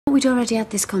We'd already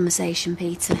had this conversation,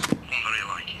 Peter. Not very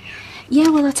like it, Yeah,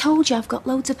 well, I told you I've got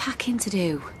loads of packing to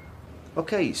do.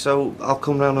 OK, so I'll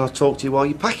come round and I'll talk to you while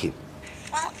you're packing.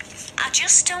 Well, I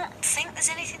just don't think there's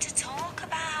anything to talk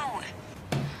about.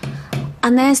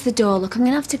 And there's the door. Look, I'm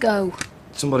going to have to go.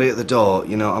 Somebody at the door,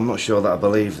 you know, I'm not sure that I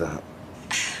believe that.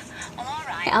 Well, all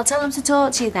right. I'll tell them to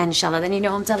talk to you then, shall I? Then you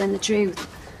know I'm telling the truth.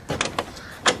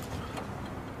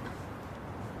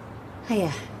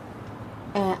 Hiya.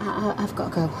 I've got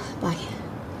to go. Bye.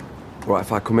 Right,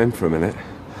 if I come in for a minute?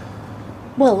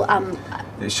 Well,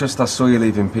 It's just I saw you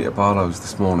leaving Peter Barlow's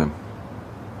this morning.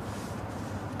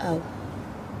 Oh.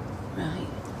 Right.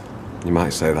 You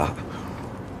might say that.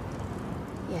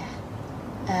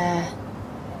 Yeah.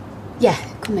 Yeah,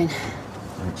 come in.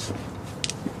 Thanks.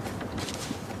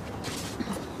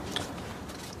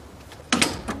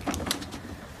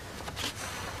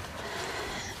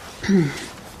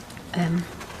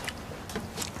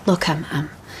 Look, I'm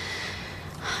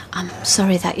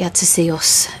sorry that you had to see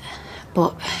us,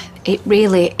 but it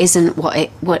really isn't what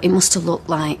it must have looked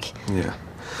like. Yeah.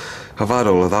 I've had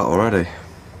all of that already.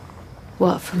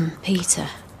 What, from Peter?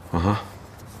 Uh-huh.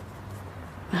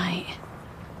 Right.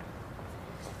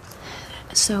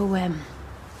 So,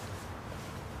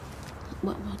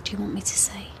 what do you want me to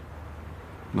say?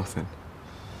 Nothing.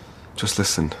 Just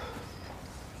listen.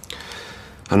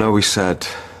 I know we said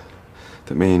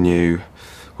that me and you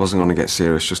wasn't going to get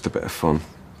serious, just a bit of fun.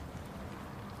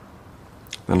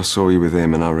 Then I saw you with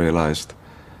him and I realised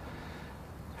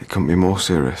it couldn't be more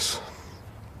serious.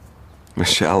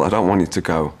 Michelle, I don't want you to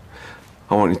go.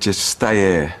 I want you to just stay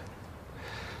here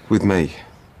with me.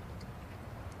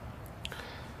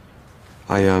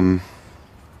 Well,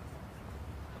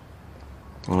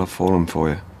 I've fallen for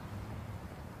you.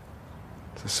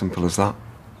 It's as simple as that.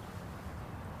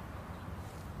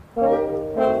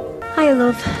 Hi,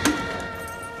 love.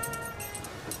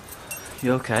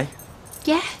 You okay?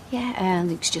 Yeah.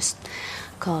 Luke's just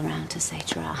calling round to say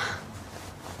ta-ra.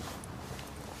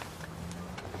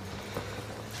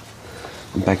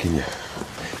 I'm begging you.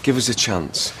 Give us a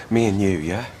chance. Me and you,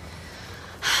 yeah?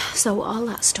 So all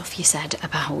that stuff you said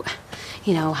about,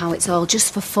 you know, how it's all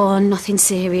just for fun, nothing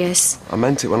serious. I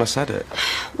meant it when I said it.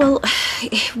 Well,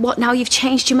 what, now you've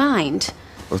changed your mind?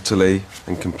 Utterly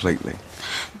and completely.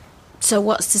 So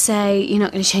what's to say you're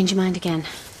not going to change your mind again?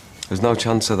 There's no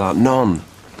chance of that. None.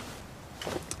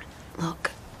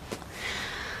 Look,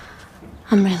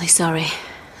 I'm really sorry,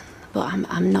 but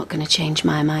I'm not going to change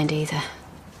my mind either.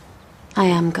 I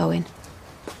am going.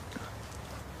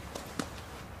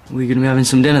 Are we going to be having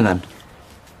some dinner then?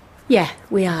 Yeah,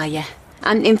 we are, yeah.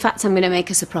 And in fact, I'm going to make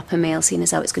us a proper meal, seeing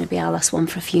as how it's going to be our last one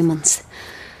for a few months.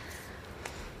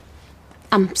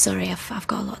 I'm sorry, I've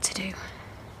got a lot to do.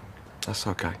 That's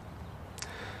okay.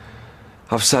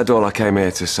 I've said all I came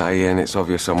here to say, and it's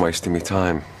obvious I'm wasting my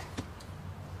time.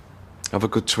 Have a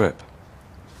good trip.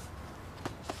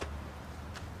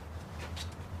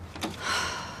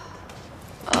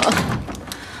 Oh.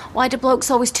 Why do blokes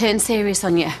always turn serious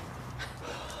on you?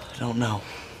 I don't know.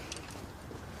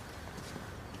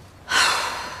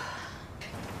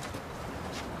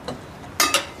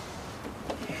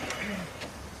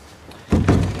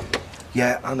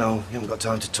 Yeah, I know. You haven't got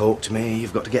time to talk to me.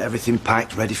 You've got to get everything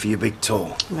packed, ready for your big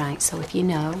tour. Right, so if you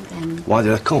know, then... Why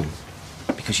did I come?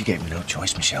 Because you gave me no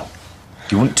choice, Michelle.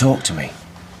 You wouldn't talk to me.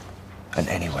 And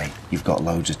anyway, you've got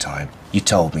loads of time. You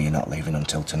told me you're not leaving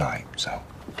until tonight, so...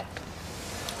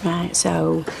 Right,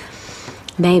 so...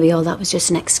 maybe all that was just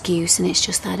an excuse and it's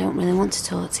just that I don't really want to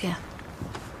talk to you.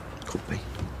 Could be.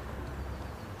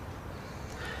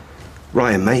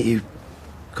 Ryan, mate, you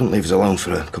couldn't leave us alone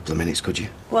for a couple of minutes, could you?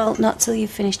 Well, not till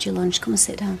you've finished your lunch. Come and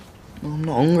sit down. Well, I'm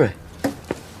not hungry.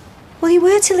 Well, you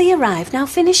were till he arrived. Now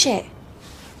finish it.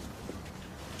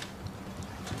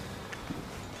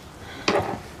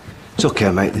 It's okay,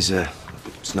 mate.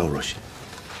 There's no rush.